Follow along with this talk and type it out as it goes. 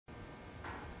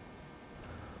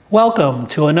Welcome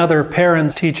to another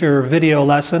parent-teacher video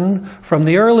lesson from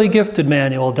the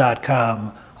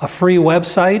earlygiftedmanual.com, a free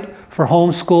website for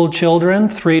homeschooled children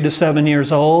 3 to 7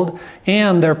 years old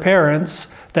and their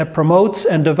parents that promotes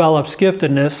and develops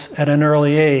giftedness at an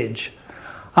early age.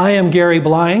 I am Gary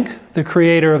Blank, the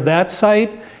creator of that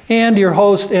site, and your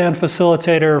host and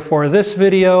facilitator for this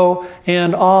video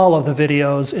and all of the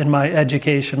videos in my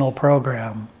educational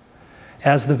program.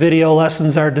 As the video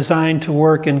lessons are designed to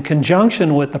work in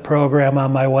conjunction with the program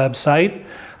on my website,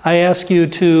 I ask you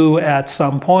to, at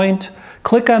some point,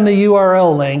 click on the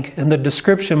URL link in the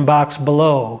description box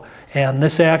below, and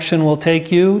this action will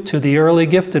take you to the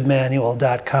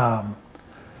earlygiftedmanual.com.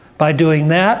 By doing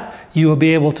that, you will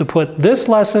be able to put this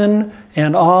lesson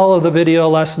and all of the video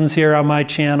lessons here on my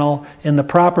channel in the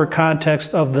proper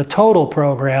context of the total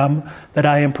program that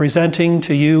I am presenting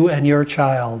to you and your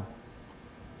child.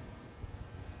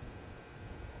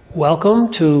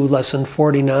 Welcome to Lesson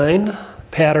 49,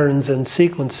 Patterns and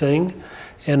Sequencing.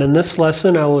 And in this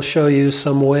lesson, I will show you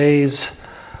some ways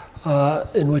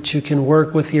in which you can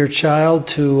work with your child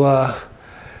to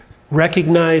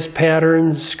recognize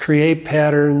patterns, create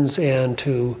patterns, and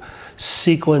to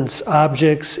sequence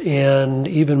objects and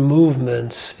even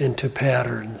movements into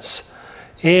patterns.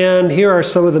 And here are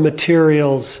some of the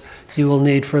materials you will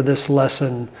need for this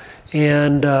lesson.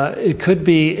 And it could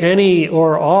be any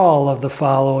or all of the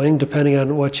following, depending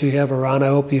on what you have around. I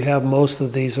hope you have most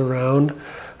of these around,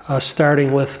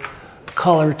 starting with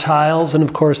color tiles. And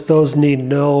of course, those need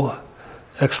no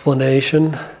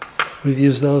explanation. We've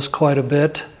used those quite a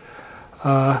bit.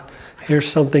 Here's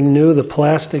something new, the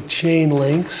plastic chain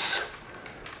links.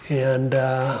 And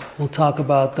we'll talk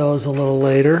about those a little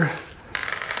later.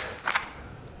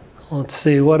 Let's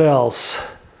see, what else?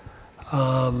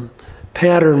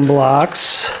 Pattern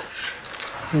blocks.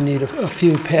 You need a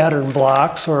few pattern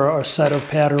blocks or a set of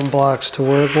pattern blocks to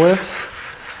work with.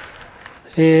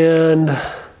 And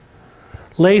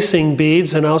lacing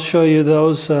beads, and I'll show you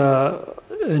those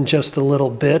in just a little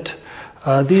bit.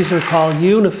 These are called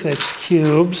Unifix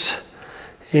cubes,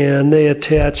 and they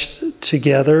attach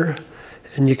together,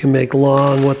 and you can make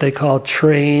long, what they call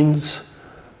trains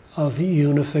of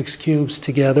Unifix cubes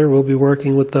together. We'll be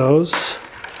working with those.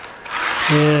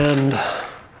 And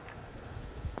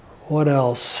what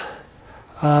else?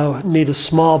 Need a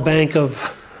small bank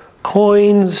of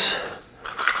coins.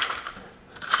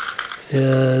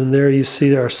 And there you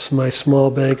see my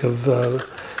small bank of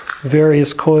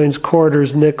various coins,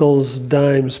 quarters, nickels,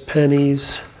 dimes,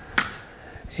 pennies.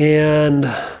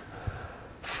 And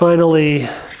finally,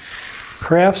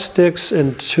 craft sticks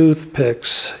and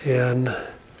toothpicks. And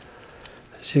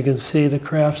as you can see, the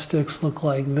craft sticks look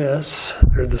like this.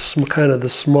 They're kind of the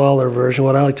smaller version,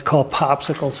 what I like to call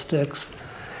popsicle sticks.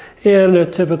 And a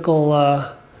typical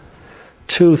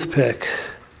toothpick.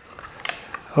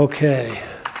 Okay,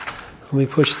 let me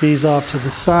push these off to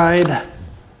the side.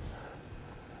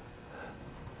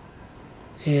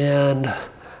 And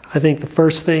I think the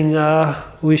first thing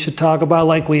we should talk about,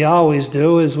 like we always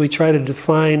do, is we try to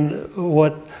define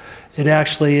what it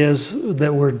actually is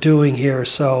that we're doing here.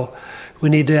 So we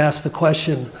need to ask the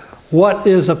question, what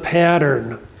is a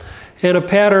pattern? And a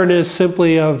pattern is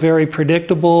simply a very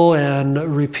predictable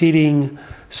and repeating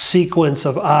sequence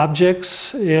of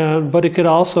objects, but it could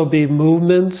also be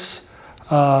movements,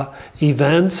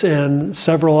 events, and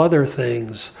several other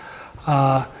things.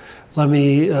 I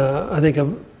think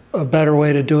a better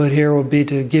way to do it here would be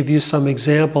to give you some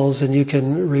examples, and you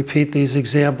can repeat these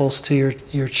examples to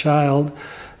your child.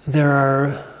 There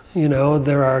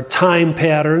are time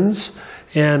patterns,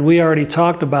 and we already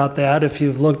talked about that if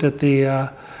you've looked at the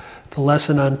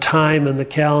lesson on time and the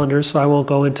calendar, so I won't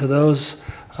go into those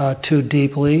too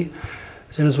deeply.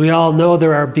 And as we all know,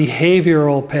 there are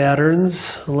behavioral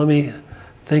patterns. Let me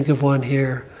think of one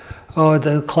here. Oh,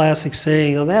 the classic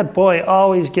saying, oh, that boy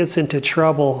always gets into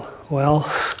trouble. Well,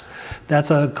 that's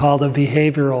called a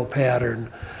behavioral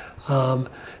pattern. And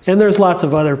there's lots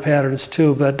of other patterns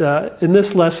too, but in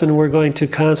this lesson we're going to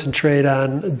concentrate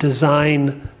on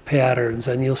design patterns,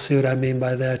 and you'll see what I mean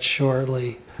by that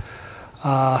shortly.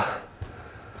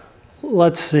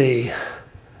 Let's see.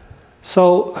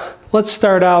 So let's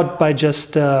start out by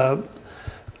just,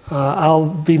 I'll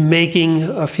be making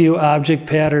a few object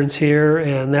patterns here,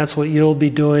 and that's what you'll be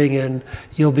doing, and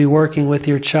you'll be working with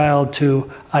your child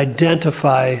to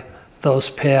identify those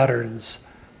patterns.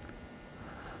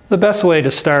 The best way to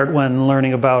start when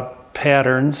learning about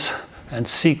patterns and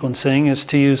sequencing is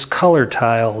to use color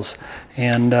tiles.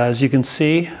 And as you can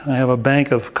see, I have a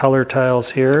bank of color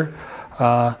tiles here.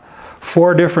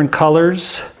 4 different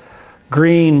colors,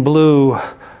 green, blue,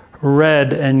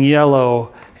 red, and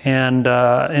yellow. And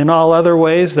in all other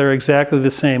ways, they're exactly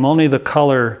the same. Only the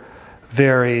color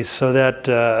varies, so that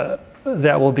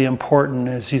that will be important,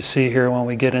 as you see here, when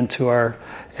we get into our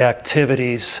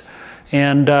activities.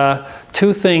 And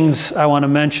two things I want to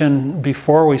mention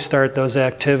before we start those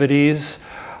activities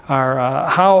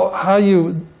are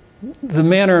the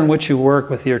manner in which you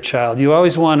work with your child. You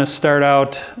always want to start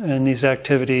out in these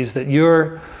activities that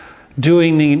you're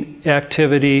doing the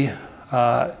activity,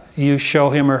 you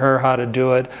show him or her how to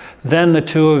do it, then the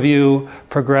two of you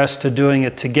progress to doing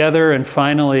it together, and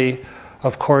finally,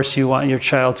 of course, you want your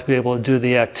child to be able to do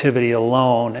the activity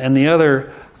alone. And the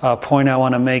other point I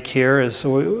want to make here is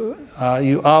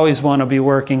you always want to be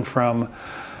working from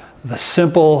the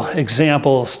simple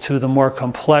examples to the more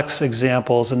complex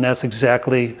examples, and that's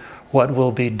exactly what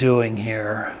we'll be doing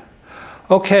here.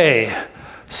 Okay,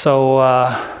 so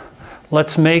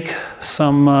let's make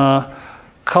some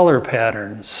color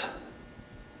patterns.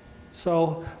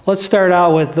 So let's start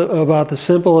out with about the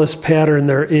simplest pattern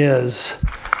there is.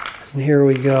 And here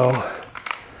we go.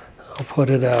 I'll put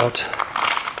it out.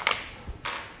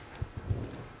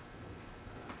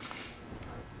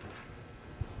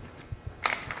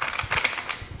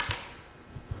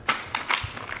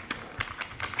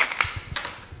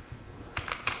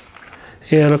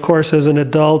 And of course, as an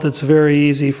adult, it's very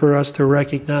easy for us to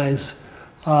recognize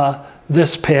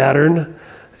this pattern.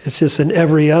 It's just in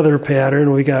every other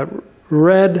pattern. We got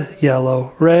red,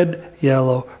 yellow, red,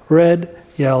 yellow, red,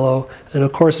 yellow. And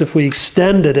of course, if we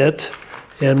extended it,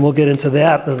 and we'll get into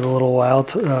that in a little while,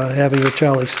 having your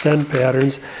child extend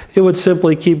patterns, it would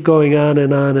simply keep going on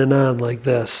and on and on like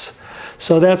this.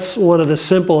 So that's one of the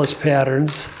simplest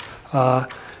patterns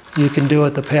you can do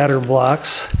with the pattern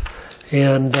blocks.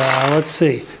 And let's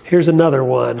see, here's another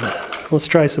one. Let's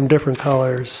try some different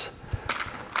colors.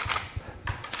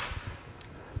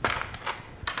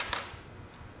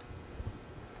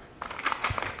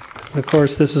 And of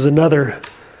course, this is another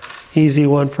easy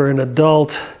one for an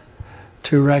adult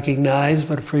to recognize,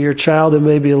 but for your child it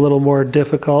may be a little more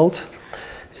difficult.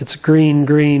 It's green,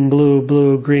 green, blue,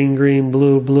 blue, green, green,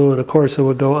 blue, blue, and of course it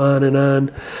would go on and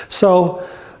on. So,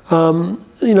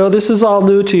 you know, this is all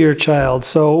new to your child.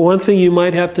 So one thing you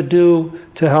might have to do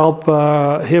to help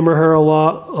him or her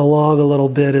along a little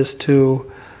bit is to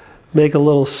make a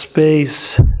little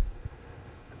space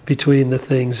between the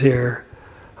things here.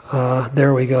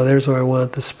 There we go. There's where I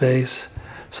want the space.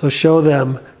 So show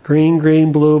them green,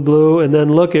 green, blue, blue, and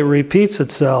then look, it repeats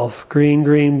itself. Green,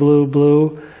 green, blue,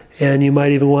 blue, and you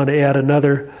might even want to add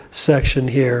another section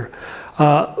here.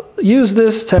 Use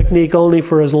this technique only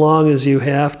for as long as you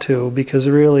have to, because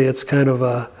really it's kind of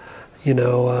a, you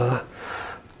know,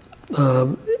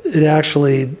 it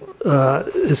actually,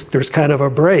 there's kind of a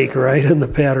break, right, in the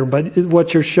pattern. But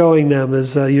what you're showing them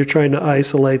is you're trying to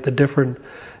isolate the different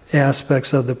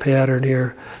aspects of the pattern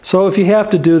here. So if you have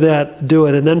to do that, do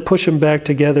it, and then push them back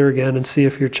together again and see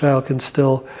if your child can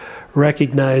still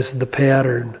recognize the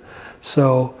pattern.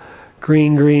 So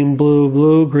green, green, blue,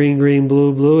 blue, green, green,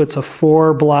 blue, blue. It's a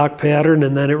 4-block pattern,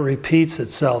 and then it repeats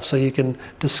itself. So you can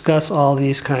discuss all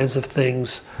these kinds of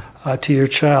things to your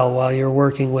child while you're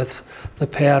working with the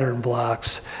pattern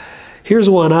blocks. Here's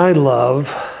one I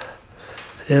love,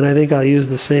 and I think I'll use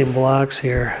the same blocks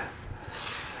here.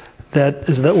 That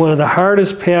is one of the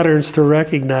hardest patterns to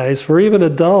recognize for even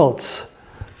adults.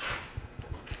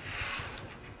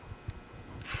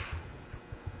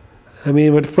 I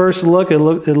mean, at first look, it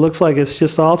looks like it's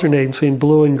just alternating between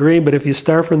blue and green, but if you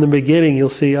start from the beginning, you'll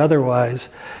see otherwise.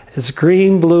 It's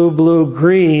green, blue, blue,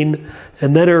 green,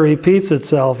 and then it repeats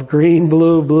itself, green,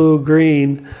 blue, blue,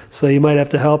 green. So you might have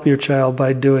to help your child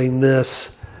by doing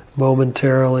this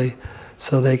momentarily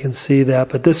so they can see that.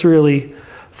 But this really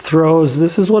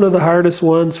this is one of the hardest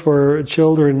ones for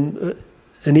children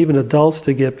and even adults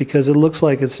to get, because it looks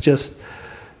like it's just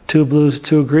 2 blues,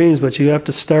 2 greens, but you have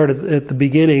to start at the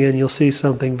beginning and you'll see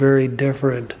something very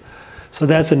different. So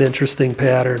that's an interesting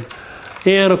pattern.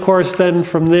 And of course then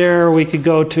from there we could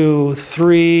go to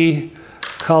 3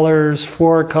 colors,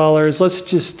 4 colors. Let's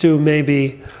just do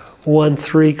maybe 1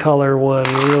 3-color one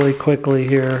really quickly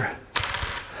here.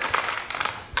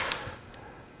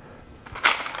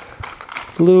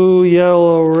 Blue,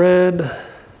 yellow, red.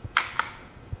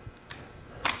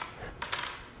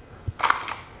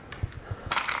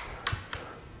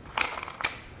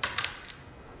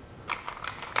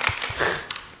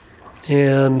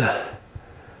 And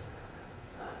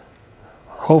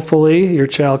hopefully your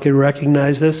child can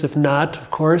recognize this. If not, of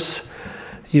course,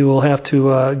 you will have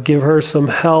to give her some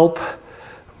help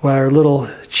by our little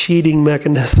cheating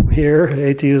mechanism here. I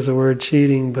hate to use the word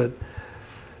cheating, but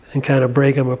and kind of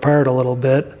break them apart a little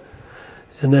bit.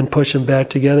 and then push them back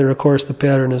together. And of course the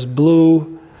pattern is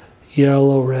blue,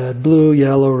 yellow, red, blue,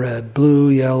 yellow, red, blue,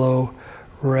 yellow,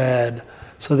 red.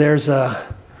 So there's a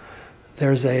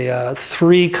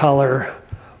 3-color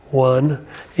one,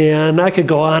 and I could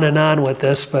go on and on with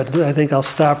this, but I think I'll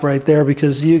stop right there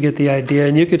because you get the idea.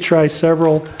 And you could try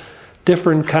several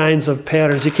different kinds of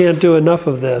patterns. You can't do enough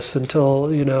of this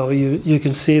until you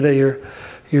can see that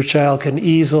your child can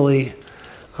easily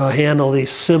handle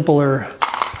these simpler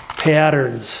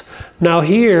patterns. Now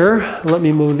here, let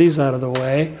me move these out of the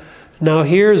way. Now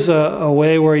here's a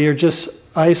way where you're just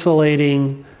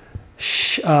isolating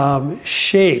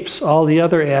shapes. All the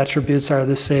other attributes are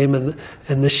the same,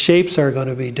 and the shapes are going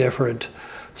to be different.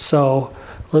 So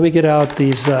let me get out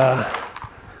these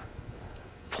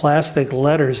plastic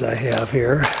letters I have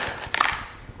here.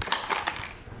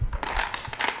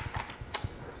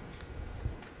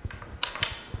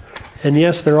 And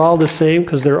yes, they're all the same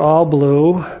because they're all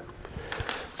blue.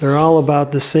 They're all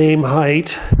about the same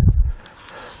height.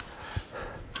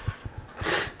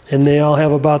 And they all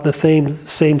have about the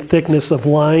same thickness of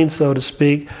line, so to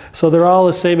speak. So they're all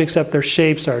the same except their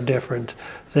shapes are different.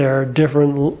 They're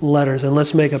different letters. And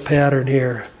let's make a pattern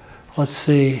here. Let's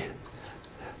see.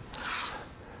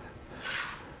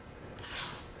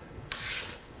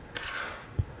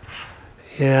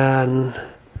 And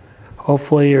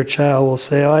hopefully your child will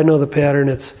say, oh, I know the pattern.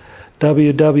 It's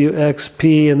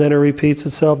WWXP, and then it repeats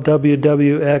itself,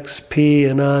 WWXP,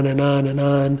 and on and on and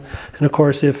on. And of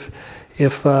course, if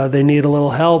they need a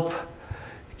little help,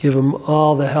 give them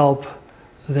all the help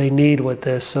they need with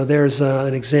this. So there's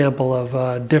an example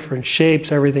of different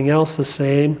shapes, everything else the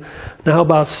same. Now how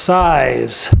about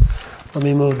size? Let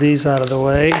me move these out of the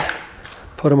way,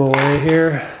 put them away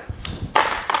here.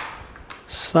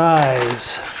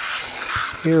 Size.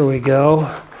 Here we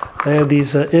go. I have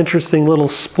these interesting little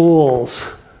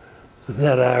spools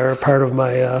that are part of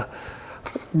my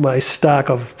my stock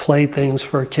of playthings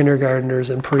for kindergartners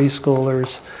and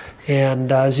preschoolers.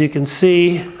 And as you can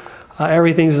see,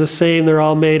 everything's the same. They're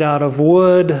all made out of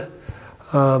wood.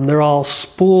 They're all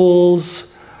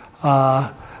spools.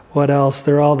 What else?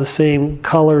 They're all the same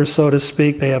color, so to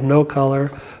speak. They have no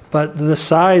color. But the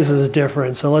size is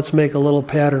different. So let's make a little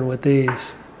pattern with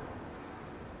these.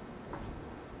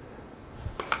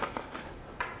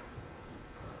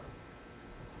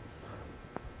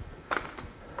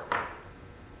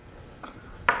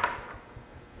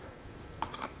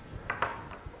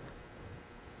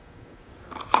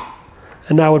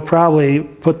 And I would probably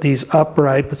put these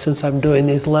upright, but since I'm doing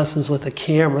these lessons with the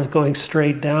camera going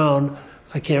straight down,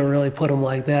 I can't really put them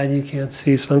like that. You can't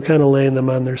see, so I'm kind of laying them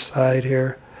on their side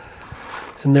here.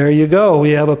 And there you go. We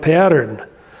have a pattern.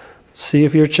 See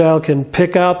if your child can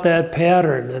pick out that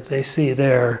pattern that they see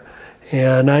there.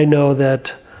 And I know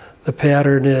that the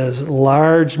pattern is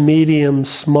large, medium,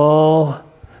 small,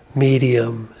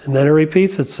 medium. And then it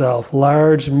repeats itself.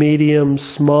 Large, medium,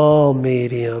 small,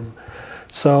 medium.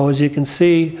 So as you can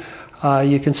see,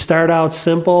 you can start out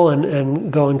simple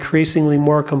and go increasingly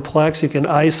more complex. You can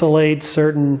isolate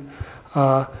certain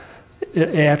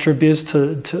attributes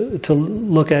to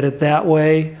look at it that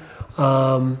way.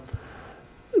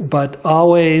 But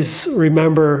always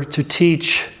remember to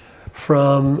teach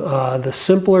from the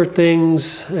simpler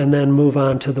things and then move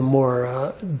on to the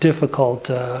more difficult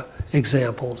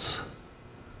examples.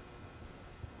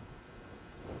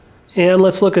 And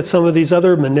let's look at some of these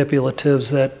other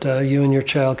manipulatives that you and your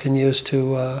child can use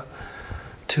to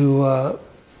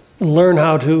learn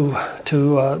how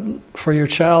for your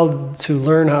child to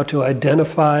learn how to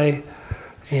identify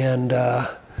and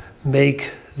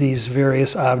make these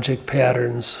various object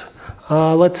patterns.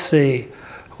 Let's see,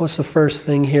 what's the first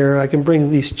thing here? I can bring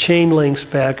these chain links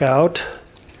back out.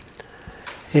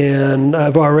 And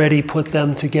I've already put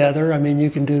them together. I mean, you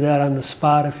can do that on the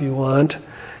spot if you want.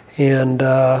 And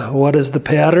what is the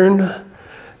pattern?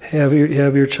 Have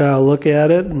your child look at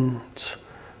it, and it's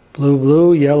blue,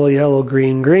 blue, yellow, yellow,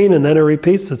 green, green, and then it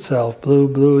repeats itself. Blue,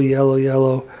 blue, yellow,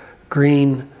 yellow,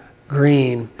 green,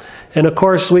 green. And of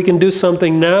course, we can do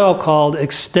something now called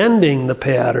extending the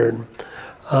pattern.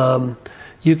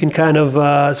 You can kind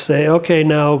of say, okay,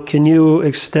 now can you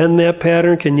extend that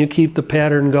pattern? Can you keep the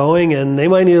pattern going? And they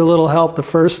might need a little help the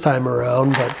first time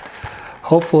around, but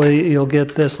hopefully you'll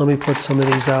get this. Let me put some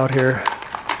of these out here.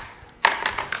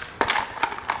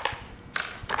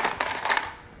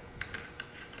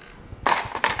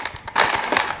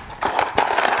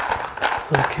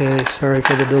 Okay, sorry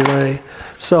for the delay.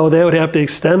 So they would have to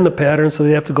extend the pattern, so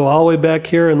they have to go all the way back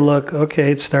here and look.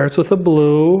 Okay, it starts with a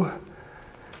blue.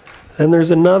 Then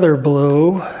there's another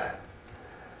blue.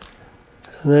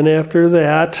 And then after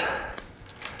that,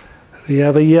 we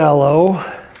have a yellow.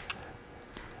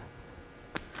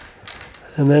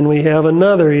 And then we have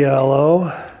another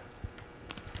yellow.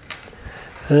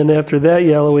 And then after that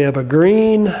yellow we have a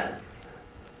green.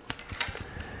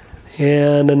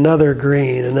 And another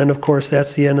green. And then of course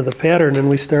that's the end of the pattern and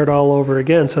we start all over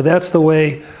again. So that's the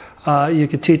way you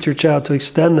could teach your child to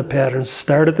extend the patterns.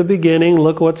 Start at the beginning,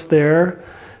 look what's there,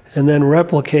 and then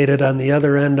replicate it on the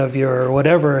other end of your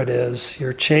whatever it is,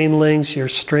 your chain links, your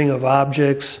string of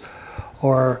objects,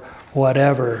 or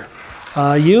whatever.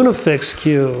 Unifix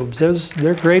cubes,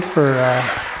 they're great for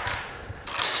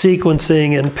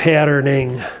sequencing and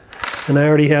patterning. And I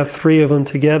already have 3 of them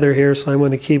together here, so I'm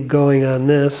going to keep going on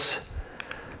this.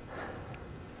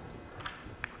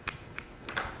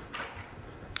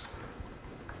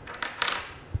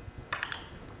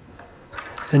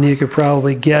 And you could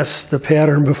probably guess the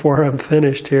pattern before I'm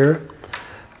finished here.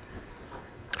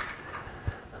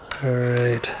 All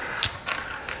right.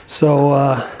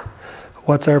 So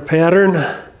what's our pattern?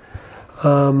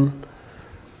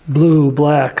 Blue,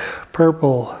 black,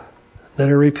 purple. Then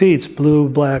it repeats. Blue,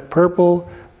 black, purple.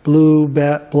 Blue,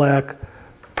 black,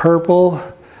 purple.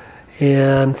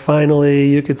 And finally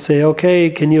you could say, okay,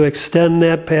 can you extend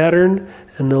that pattern?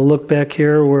 And they'll look back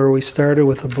here where we started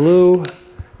with the blue.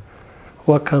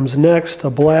 What comes next?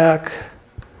 A black.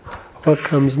 What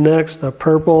comes next? A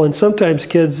purple. And sometimes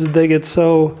kids, they get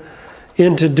so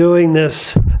into doing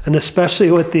this, and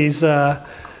especially with these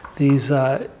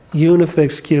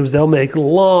Unifix cubes, they'll make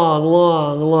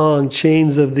long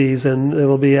chains of these, and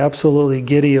it'll be absolutely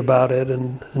giddy about it,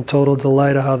 and total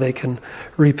delight of how they can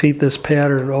repeat this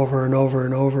pattern over and over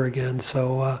and over again.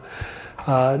 So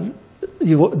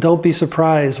you don't be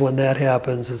surprised when that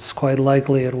happens. It's quite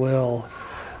likely it will.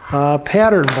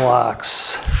 Pattern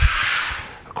blocks.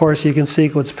 Of course, you can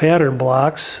sequence pattern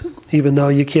blocks, even though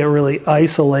you can't really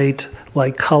isolate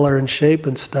like color and shape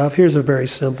and stuff. Here's a very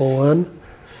simple one.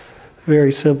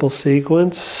 Very simple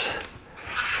sequence.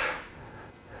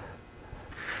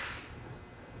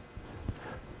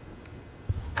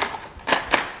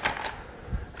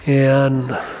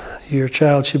 And your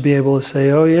child should be able to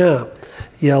say, oh yeah,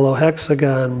 yellow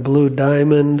hexagon, blue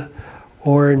diamond,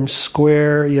 orange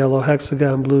square, yellow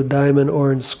hexagon, blue diamond,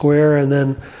 orange square, and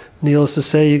then needless to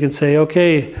say, you can say,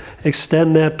 okay,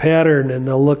 extend that pattern, and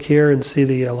they'll look here and see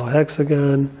the yellow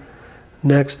hexagon.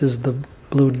 Next is the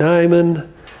blue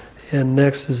diamond, and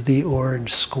next is the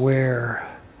orange square.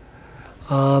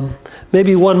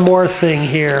 Maybe one more thing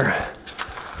here.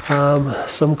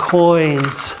 Some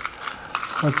coins.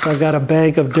 I got a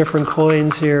bank of different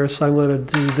coins here, so I'm going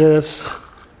to do this,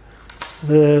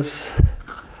 this,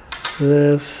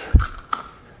 this,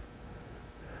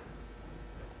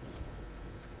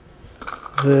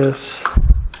 this,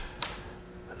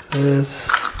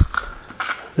 this.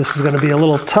 This is going to be a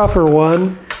little tougher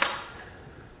one.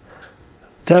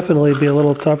 Definitely be a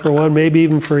little tougher one, maybe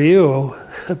even for you.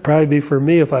 It'd probably be for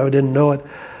me if I didn't know it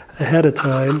ahead of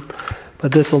time.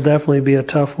 But this will definitely be a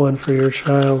tough one for your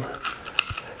child.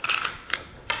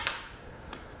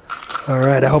 All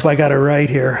right, I hope I got it right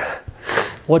here.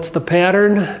 What's the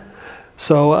pattern?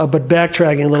 So, but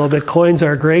backtracking a little bit, coins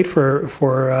are great for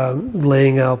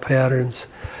laying out patterns.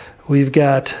 We've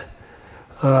got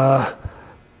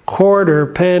quarter,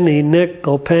 penny,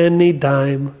 nickel, penny,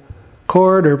 dime.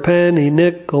 Quarter, penny,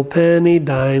 nickel, penny,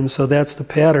 dime. So that's the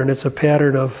pattern. It's a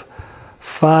pattern of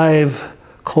 5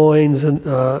 coins in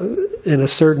a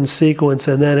certain sequence,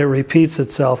 and then it repeats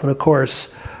itself. And of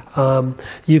course,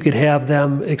 you could have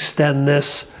them extend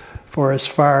this for as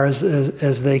far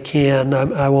as they can.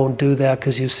 I won't do that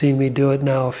because you've seen me do it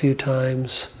now a few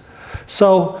times.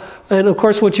 So, and of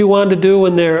course what you want to do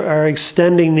when they are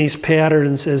extending these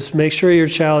patterns is make sure your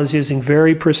child is using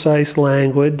very precise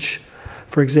language.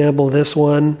 For example, this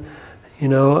one, you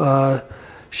know,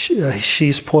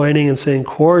 she's pointing and saying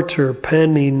quarter,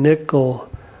 penny, nickel,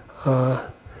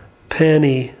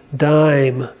 penny,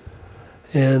 dime.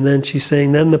 And then she's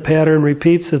saying, then the pattern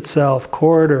repeats itself,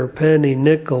 quarter, penny,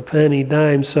 nickel, penny,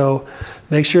 dime. So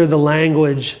make sure the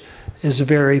language is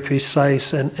very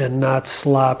precise and not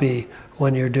sloppy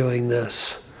when you're doing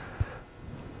this.